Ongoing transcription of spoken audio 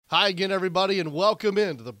Hi again, everybody, and welcome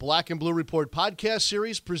into the Black and Blue Report podcast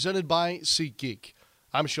series presented by SeatGeek.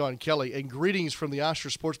 I'm Sean Kelly, and greetings from the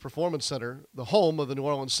Osher Sports Performance Center, the home of the New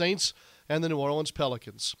Orleans Saints and the New Orleans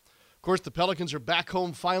Pelicans. Of course, the Pelicans are back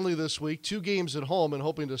home finally this week, 2 games at home, and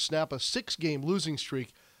hoping to snap a 6-game losing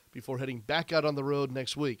streak before heading back out on the road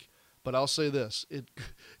next week. But I'll say this,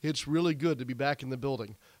 it's really good to be back in the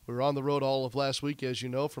building. We were on the road all of last week, as you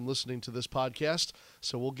know, from listening to this podcast,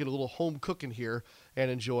 so we'll get a little home cooking here and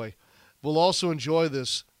enjoy. We'll also enjoy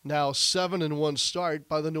this now 7-1 start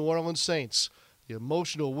by the New Orleans Saints. The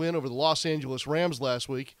emotional win over the Los Angeles Rams last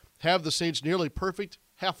week have the Saints nearly perfect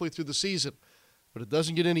halfway through the season. But it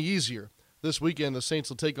doesn't get any easier. This weekend, the Saints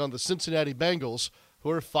will take on the Cincinnati Bengals, who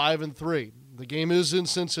are 5-3. The game is in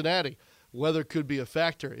Cincinnati. Weather could be a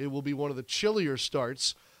factor. It will be one of the chillier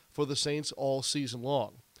starts for the Saints all season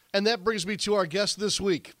long. And that brings me to our guest this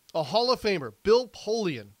week, a Hall of Famer, Bill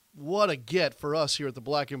Polian. What a get for us here at the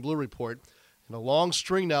Black and Blue Report. And a long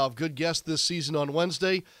string now of good guests this season on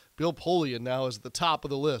Wednesday. Bill Polian now is at the top of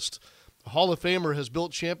the list. The Hall of Famer has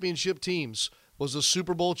built championship teams, was a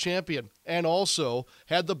Super Bowl champion, and also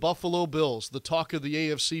had the Buffalo Bills, the talk of the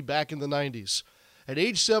AFC back in the 90s. At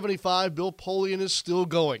age 75, Bill Polian is still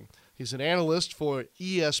going. He's an analyst for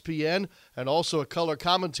ESPN and also a color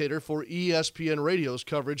commentator for ESPN Radio's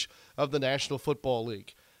coverage of the National Football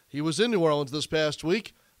League. He was in New Orleans this past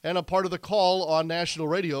week and a part of the call on national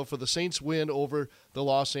radio for the Saints' win over the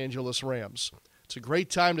Los Angeles Rams. It's a great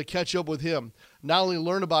time to catch up with him, not only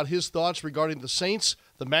learn about his thoughts regarding the Saints,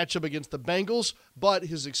 the matchup against the Bengals, but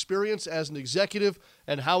his experience as an executive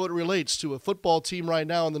and how it relates to a football team right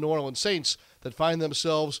now in the New Orleans Saints that find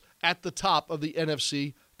themselves at the top of the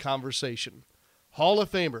NFC conversation. Hall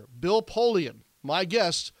of Famer Bill Polian, my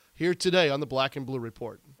guest here today on the Black and Blue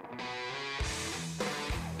Report.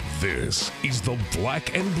 This is the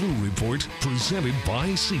Black and Blue Report presented by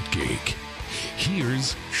SeatGeek.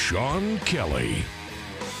 Here's Sean Kelly.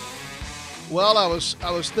 Well, I was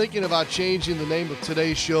thinking about changing the name of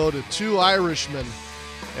today's show to Two Irishmen,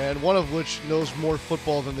 and one of which knows more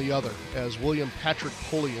football than the other, as William Patrick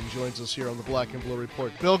Polian joins us here on the Black and Blue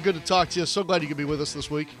Report. Bill, good to talk to you. So glad you could be with us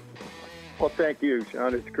this week. Well, thank you,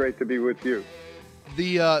 Sean. It's great to be with you.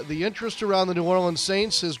 The interest around the New Orleans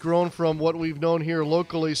Saints has grown from what we've known here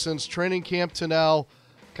locally since training camp to now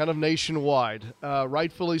kind of nationwide.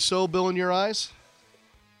 Rightfully so, Bill, in your eyes?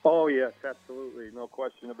 Oh, yes, absolutely. No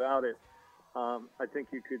question about it. I think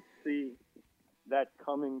you could see that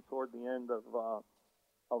coming toward the end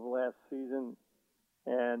of last season.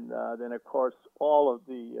 And then, of course, all of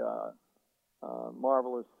the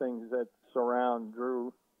marvelous things that surround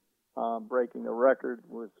Drew breaking the record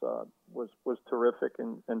was terrific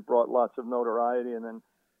and brought lots of notoriety. And then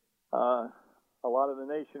a lot of the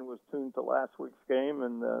nation was tuned to last week's game,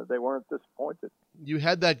 and they weren't disappointed. You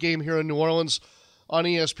had that game here in New Orleans on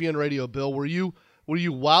ESPN Radio, Bill. Were you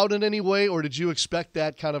wowed in any way, or did you expect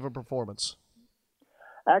that kind of a performance?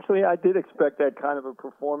 Actually, I did expect that kind of a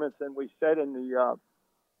performance, and we said in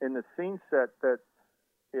the scene set that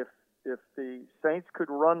if the Saints could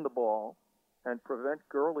run the ball and prevent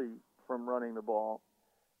Gurley from running the ball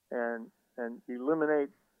and eliminate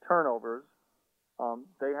turnovers,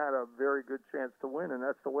 they had a very good chance to win, and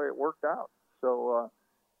that's the way it worked out. So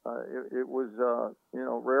it was,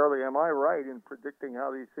 rarely am I right in predicting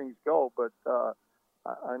how these things go, but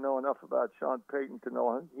I know enough about Sean Payton to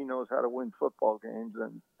know he knows how to win football games,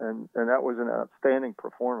 and that was an outstanding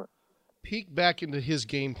performance. Peek back into his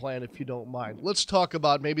game plan, if you don't mind. Let's talk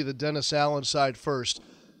about maybe the Dennis Allen side first.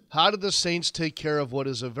 How did the Saints take care of what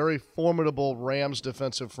is a very formidable Rams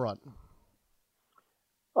defensive front?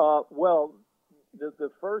 Well, the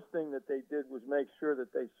first thing that they did was make sure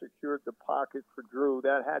that they secured the pocket for Drew.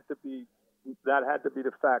 That had to be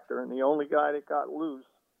the factor, and the only guy that got loose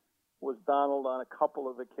was Donald on a couple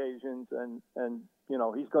of occasions, and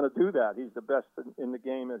he's going to do that. He's the best in the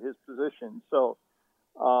game at his position. So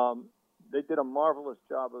they did a marvelous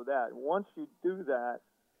job of that. Once you do that,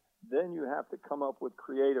 then you have to come up with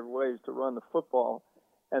creative ways to run the football,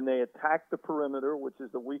 and they attacked the perimeter, which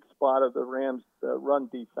is the weak spot of the Rams' run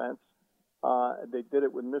defense. They did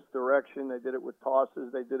it with misdirection. They did it with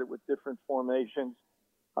tosses. They did it with different formations,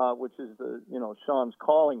 which is Sean's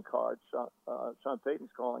calling card, Sean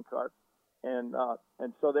Payton's calling card. And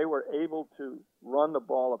so they were able to run the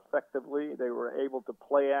ball effectively. They were able to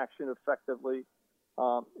play action effectively,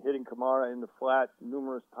 hitting Kamara in the flat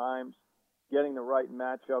numerous times, getting the right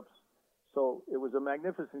matchups. So it was a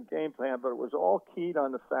magnificent game plan, but it was all keyed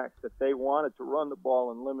on the fact that they wanted to run the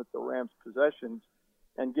ball and limit the Rams' possessions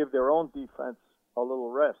and give their own defense a little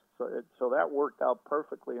rest. So that worked out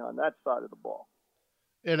perfectly on that side of the ball.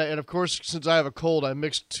 And of course, since I have a cold, I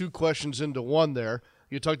mixed two questions into one there.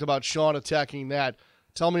 You talked about Sean attacking that.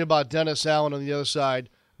 Tell me about Dennis Allen on the other side,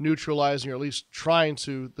 neutralizing or at least trying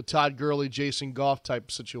to the Todd Gurley, Jason Goff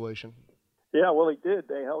type situation. Yeah, well, he did.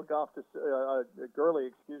 They held Goff to Gurley,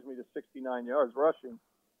 to 69 yards rushing,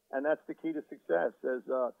 and that's the key to success. As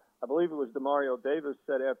I believe it was Demario Davis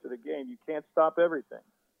said after the game, you can't stop everything,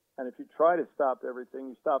 and if you try to stop everything,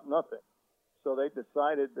 you stop nothing. So they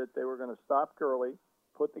decided that they were going to stop Gurley,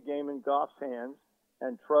 put the game in Goff's hands,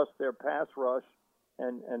 and trust their pass rush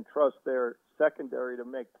and trust their secondary to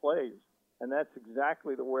make plays. And that's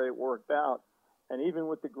exactly the way it worked out. And even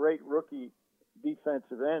with the great rookie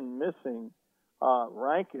defensive end missing,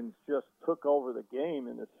 Rankins just took over the game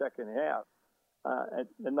in the second half.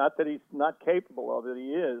 And not that he's not capable of it,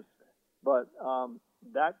 he is. But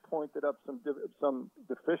that pointed up some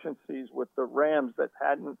deficiencies with the Rams that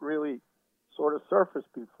hadn't really sort of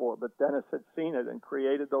surfaced before, but Dennis had seen it and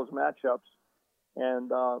created those matchups,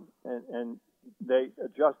 and they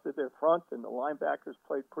adjusted their front, and the linebackers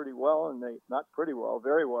played pretty well, and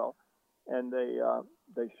very well, and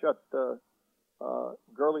they shut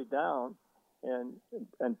Gurley down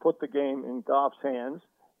and put the game in Goff's hands,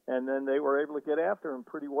 and then they were able to get after him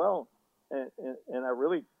pretty well, and I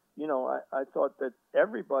really, I thought that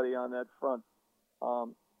everybody on that front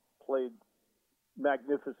played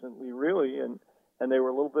magnificently, really, and they were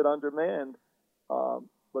a little bit undermanned,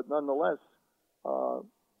 but nonetheless,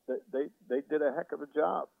 they did a heck of a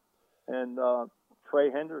job. And Trey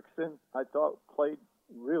Hendrickson, I thought, played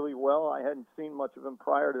really well. I hadn't seen much of him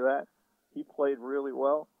prior to that. He played really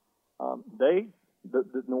well. The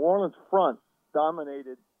New Orleans front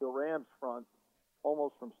dominated the Rams front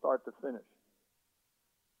almost from start to finish.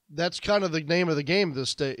 That's kind of the name of the game in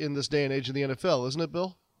this day and age of the NFL, isn't it,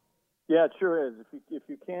 Bill? Yeah, it sure is. If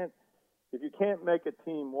you can't make a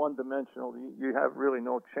team one-dimensional, you have really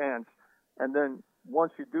no chance. And then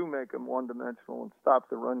once you do make them one-dimensional and stop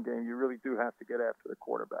the run game, you really do have to get after the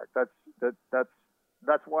quarterback. That's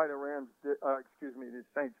why the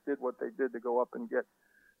Saints did what they did to go up and get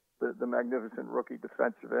the magnificent rookie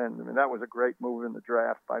defensive end. I mean, that was a great move in the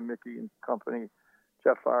draft by Mickey and company,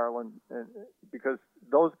 Jeff Ireland, and because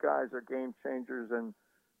those guys are game changers and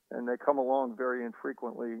they come along very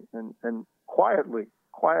infrequently, and quietly,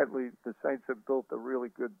 the Saints have built a really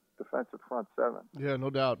good defensive front seven. Yeah, no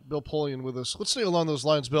doubt. Bill Polian with us. Let's stay along those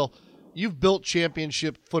lines, Bill. You've built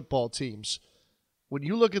championship football teams. When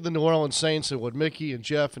you look at the New Orleans Saints and what Mickey and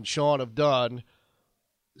Jeff and Sean have done,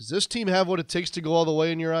 does this team have what it takes to go all the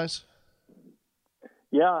way in your eyes?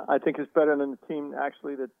 Yeah, I think it's better than the team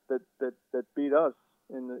actually that beat us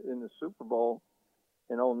in the Super Bowl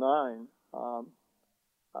in 2009.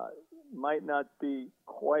 Might not be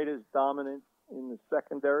quite as dominant in the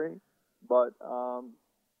secondary, but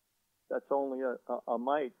that's only a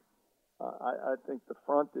might. I think the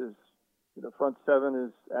front seven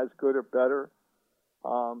is as good or better,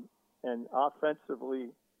 and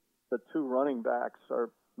offensively, the two running backs are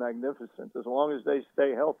magnificent. As long as they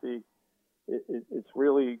stay healthy, it's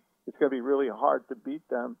going to be really hard to beat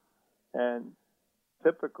them. And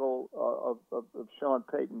typical of Sean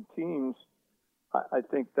Payton teams, I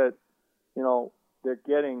think that, they're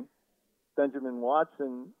getting Benjamin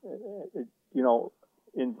Watson,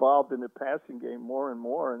 involved in the passing game more and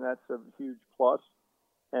more, and that's a huge plus.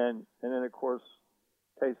 And then, of course,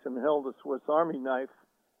 Taysom Hill, the Swiss Army knife,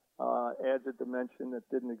 adds a dimension that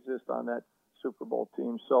didn't exist on that Super Bowl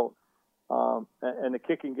team. So, and the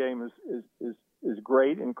kicking game is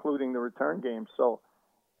great, including the return game. So,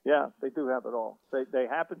 yeah, they do have it all. They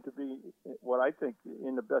happen to be what I think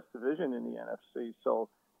in the best division in the NFC. So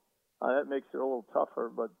that makes it a little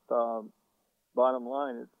tougher. But bottom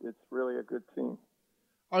line, it's really a good team.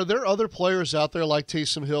 Are there other players out there like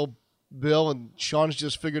Taysom Hill, Bill, and Sean's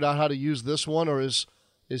just figured out how to use this one, or is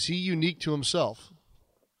he unique to himself?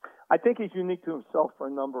 I think he's unique to himself for a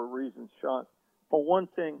number of reasons, Sean. For one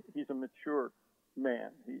thing, he's a mature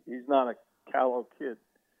man. He's not a callow kid.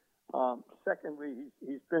 Secondly,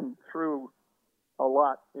 he's been through a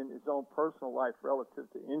lot in his own personal life relative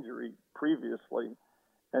to injury previously,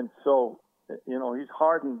 and so he's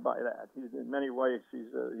hardened by that. In many ways,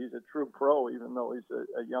 he's a true pro, even though he's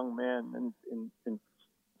a young man in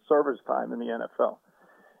service time in the NFL.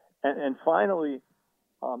 And finally,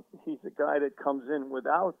 he's a guy that comes in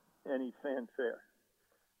without any fanfare.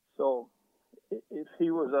 So if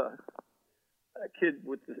he was a kid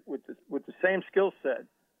with the same skill set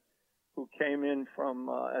who came in from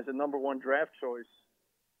as a number one draft choice,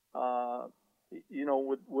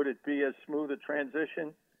 would it be as smooth a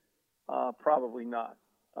transition? Probably not.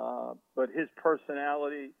 But his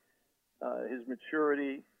personality, his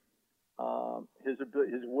maturity, his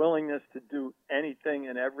willingness to do anything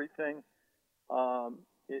and everything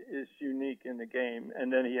is unique in the game,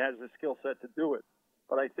 and then he has the skill set to do it.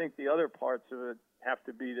 But I think the other parts of it have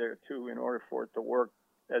to be there too in order for it to work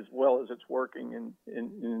as well as it's working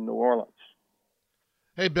in New Orleans.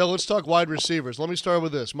 Hey, Bill, let's talk wide receivers. Let me start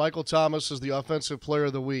with this. Michael Thomas is the Offensive Player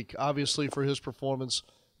of the Week, obviously for his performance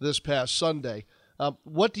this past Sunday.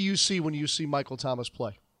 What do you see when you see Michael Thomas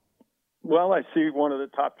play? Well, I see one of the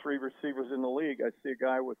top 3 receivers in the league. I see a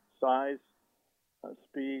guy with size,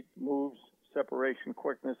 speed, moves, separation,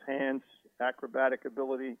 quickness, hands, acrobatic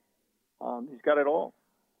ability. He's got it all.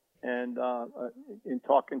 And in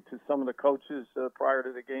talking to some of the coaches prior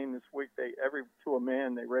to the game this week, to a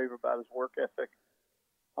man, they rave about his work ethic.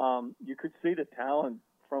 You could see the talent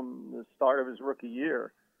from the start of his rookie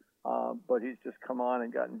year, but he's just come on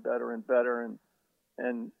and gotten better and better.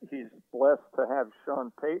 And he's blessed to have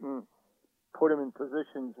Sean Payton put him in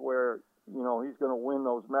positions where, you know, he's going to win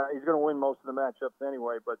those he's going to win most of the matchups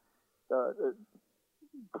anyway, but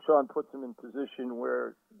Sean puts him in position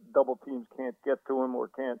where double teams can't get to him or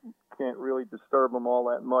can't really disturb him all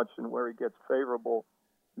that much, and where he gets favorable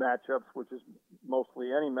matchups, which is mostly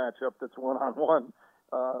any matchup that's one-on-one.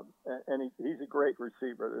 And he's a great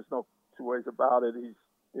receiver. There's no two ways about it. He's,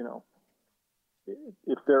 you know,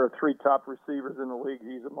 if there are 3 top receivers in the league,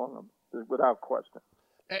 he's among them, without question.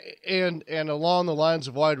 And along the lines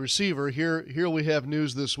of wide receiver, here we have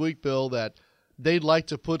news this week, Bill, that they'd like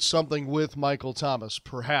to put something with Michael Thomas,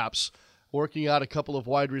 perhaps working out a couple of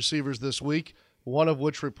wide receivers this week, one of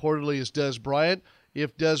which reportedly is Dez Bryant.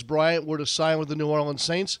 If Dez Bryant were to sign with the New Orleans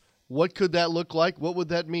Saints, what could that look like? What would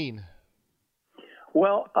that mean?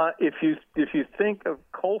 Well, if you think of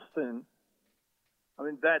Colston, I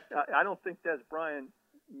mean I don't think Dez Bryant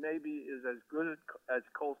maybe is as good as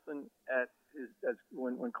Colston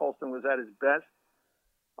when Colston was at his best.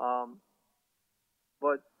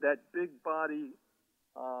 But that big body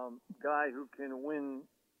guy who can win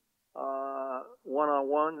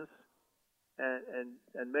one-on-ones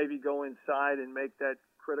and maybe go inside and make that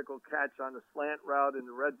critical catch on the slant route in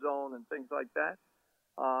the red zone and things like that.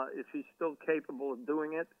 If he's still capable of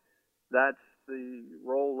doing it, that's the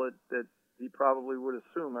role that he probably would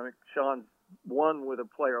assume. I mean, Sean won with a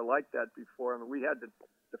player like that before. I mean, we had to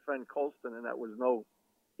defend Colston, and that was no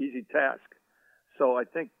easy task. So I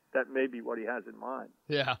think that may be what he has in mind.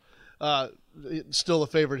 Yeah. Still a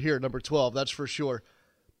favorite here, number 12, that's for sure.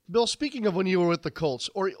 Bill, speaking of when you were with the Colts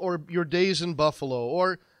or your days in Buffalo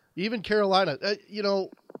or even Carolina,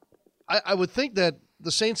 I would think that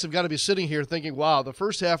the Saints have got to be sitting here thinking, wow, the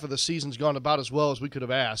first half of the season's gone about as well as we could have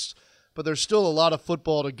asked, but there's still a lot of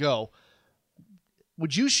football to go.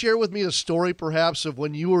 Would you share with me a story perhaps of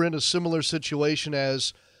when you were in a similar situation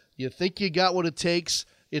as you think you got what it takes,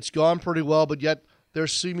 it's gone pretty well, but yet there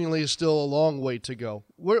seemingly is still a long way to go?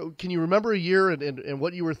 Can you remember a year and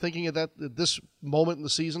what you were thinking at this moment in the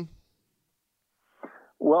season?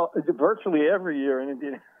 Well, virtually every year in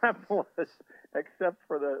Indianapolis, except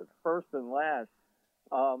for the first and last.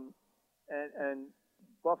 And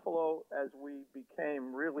Buffalo, as we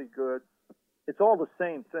became really good, it's all the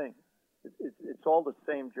same thing. It's all the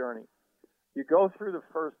same journey. You go through the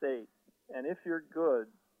first 8, and if you're good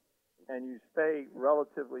and you stay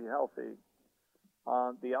relatively healthy,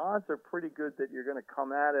 the odds are pretty good that you're going to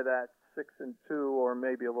come at it at 6-2 or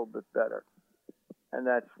maybe a little bit better. And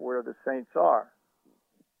that's where the Saints are.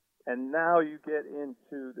 And now you get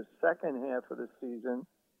into the second half of the season,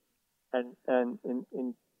 and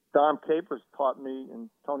in Dom Capers taught me,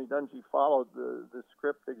 and Tony Dungy followed the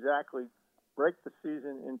script exactly. Break the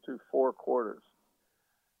season into 4 quarters.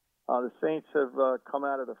 The Saints have come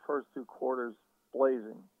out of the first 2 quarters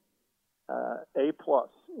blazing, A+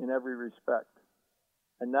 in every respect.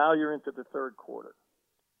 And now you're into the third quarter.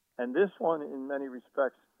 And this one, in many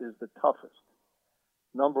respects, is the toughest.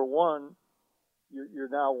 Number one, you're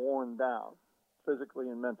now worn down, physically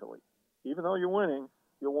and mentally. Even though you're winning,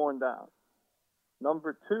 you're worn down.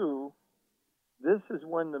 Number 2, this is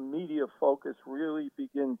when the media focus really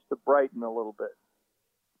begins to brighten a little bit.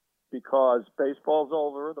 Because baseball's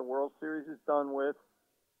over, the World Series is done with,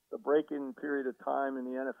 the break-in period of time in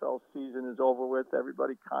the NFL season is over with.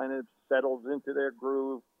 Everybody kind of settles into their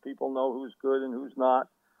groove. People know who's good and who's not.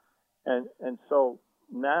 And so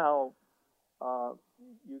now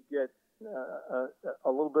you get a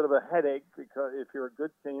little bit of a headache because if you're a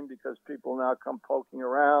good team, because people now come poking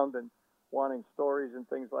around and wanting stories and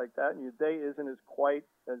things like that, and your day isn't as quite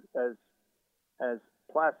as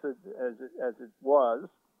placid as it was.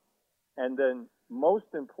 And then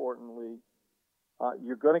most importantly,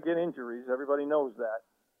 you're going to get injuries. Everybody knows that.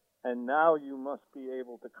 And now you must be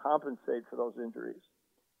able to compensate for those injuries.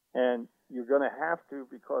 And you're going to have to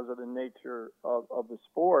because of the nature of the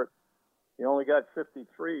sport. You only got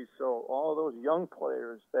 53, so all of those young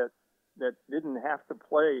players that didn't have to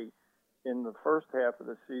play in the first half of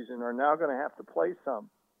the season are now going to have to play some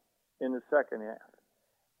in the second half.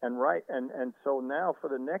 And so now for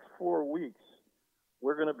the next 4 weeks,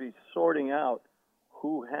 we're going to be sorting out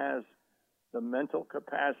who has the mental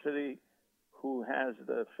capacity, who has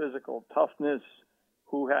the physical toughness,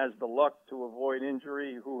 who has the luck to avoid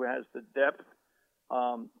injury, who has the depth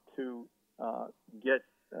to get,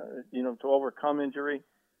 to overcome injury,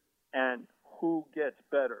 and who gets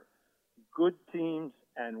better. Good teams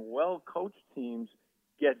and well-coached teams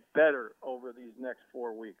get better over these next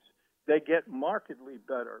 4 weeks. They get markedly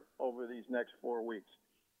better over these next 4 weeks.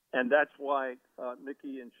 And that's why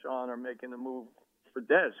Mickey and Sean are making the move for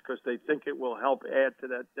Dez, because they think it will help add to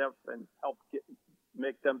that depth and help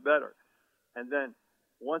make them better. And then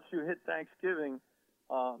once you hit Thanksgiving,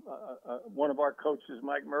 one of our coaches,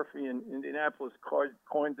 Mike Murphy in Indianapolis,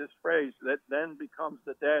 coined this phrase that then becomes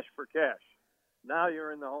the dash for cash. Now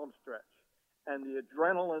you're in the home stretch. And the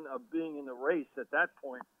adrenaline of being in the race at that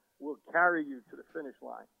point will carry you to the finish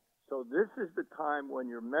line. So this is the time when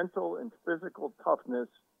your mental and physical toughness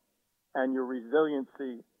and your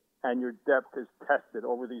resiliency and your depth is tested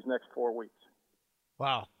over these next 4 weeks.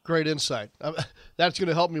 Wow, great insight. That's going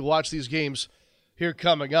to help me watch these games here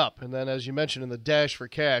coming up. And then, as you mentioned, in the dash for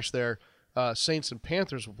cash there, Saints and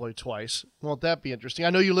Panthers will play twice. Won't that be interesting?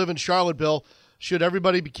 I know you live in Charlotte, Bill. Should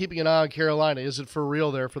everybody be keeping an eye on Carolina? Is it for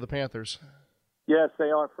real there for the Panthers? Yes,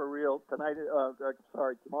 they are for real.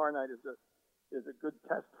 Tomorrow night is a good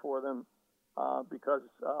test for them because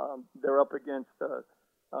they're up against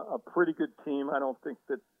a pretty good team. I don't think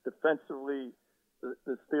that defensively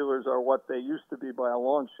the Steelers are what they used to be by a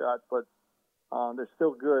long shot, but they're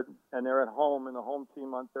still good, and they're at home, and the home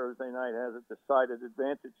team on Thursday night has a decided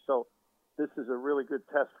advantage. So this is a really good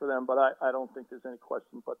test for them, but I don't think there's any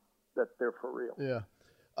question but that they're for real. Yeah.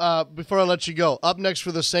 Before I let you go, up next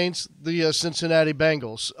for the Saints, the Cincinnati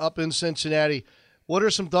Bengals. Up in Cincinnati, what are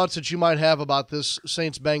some thoughts that you might have about this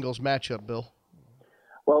Saints-Bengals matchup, Bill?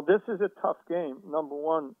 Well, this is a tough game. Number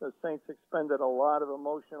one, the Saints expended a lot of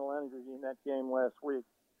emotional energy in that game last week.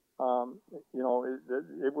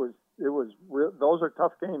 Those are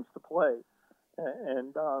tough games to play,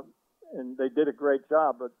 and they did a great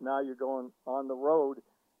job. But now you're going on the road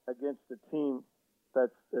against a team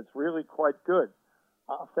that's really quite good.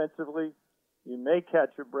 Offensively, you may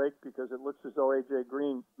catch a break because it looks as though A.J.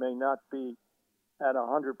 Green may not be at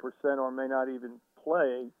 100% or may not even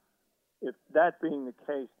play. If that being the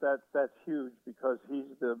case, that's huge because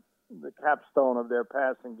he's the capstone of their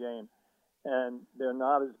passing game, and they're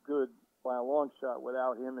not as good by a long shot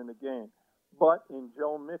without him in the game. But in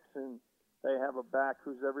Joe Mixon, they have a back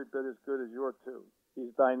who's every bit as good as your two.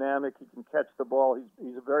 He's dynamic. He can catch the ball.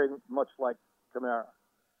 He's very much like Kamara.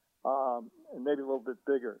 And maybe a little bit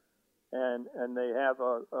bigger, and they have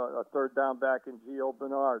a third down back in Gio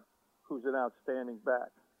Bernard, who's an outstanding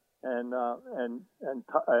back, and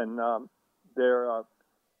their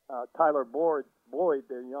Tyler Boyd,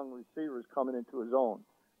 their young receiver, is coming into his own.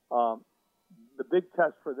 The big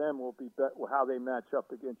test for them will be how they match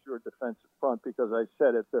up against your defensive front, because I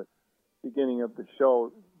said at the beginning of the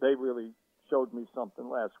show they really showed me something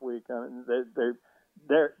last week. I mean,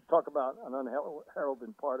 they're talk about an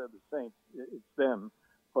unheralded part of the Saints. It's them,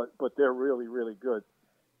 but they're really, really good.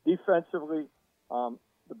 Defensively,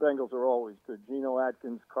 the Bengals are always good. Geno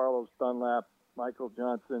Atkins, Carlos Dunlap, Michael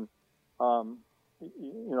Johnson.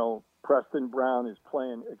 Preston Brown is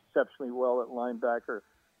playing exceptionally well at linebacker,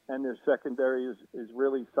 and their secondary is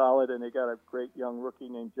really solid. And they got a great young rookie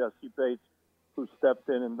named Jesse Bates, who stepped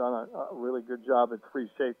in and done a really good job at free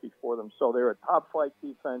safety for them. So they're a top flight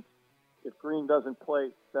defense. If Green doesn't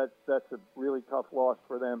play, that's a really tough loss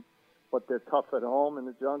for them. But they're tough at home in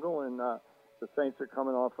the jungle, and the Saints are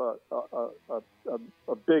coming off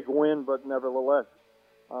a big win, but nevertheless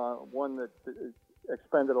one that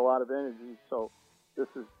expended a lot of energy. So this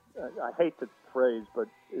is, I hate the phrase, but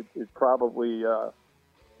it probably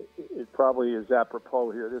is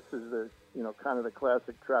apropos here. This is the kind of the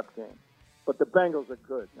classic trap game. But the Bengals are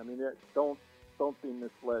good. I mean, don't be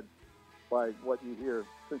misled by what you hear.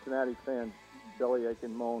 Cincinnati fans bellyache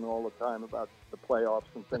and moan all the time about the playoffs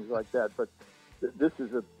and things like that, but this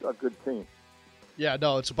is a good team. Yeah,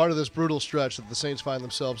 no, it's a part of this brutal stretch that the Saints find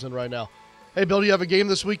themselves in right now. Hey, Bill, do you have a game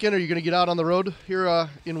this weekend? Are you going to get out on the road here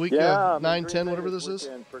in week 9, 10, whatever this is?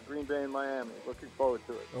 For Green Bay and Miami. Looking forward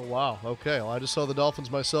to it. Oh, wow. Okay. Well, I just saw the Dolphins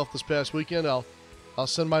myself this past weekend. I'll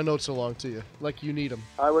send my notes along to you, like you need them.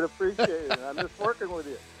 I would appreciate it. I'm just working with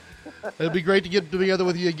you. It'd be great to get together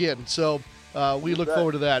with you again. So We look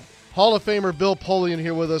forward to that. Hall of Famer Bill Polian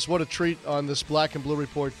here with us. What a treat on this Black and Blue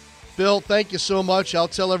Report. Bill, thank you so much. I'll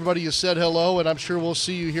tell everybody you said hello, and I'm sure we'll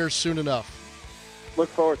see you here soon enough. Look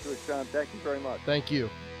forward to it, Sean. Thank you very much. Thank you.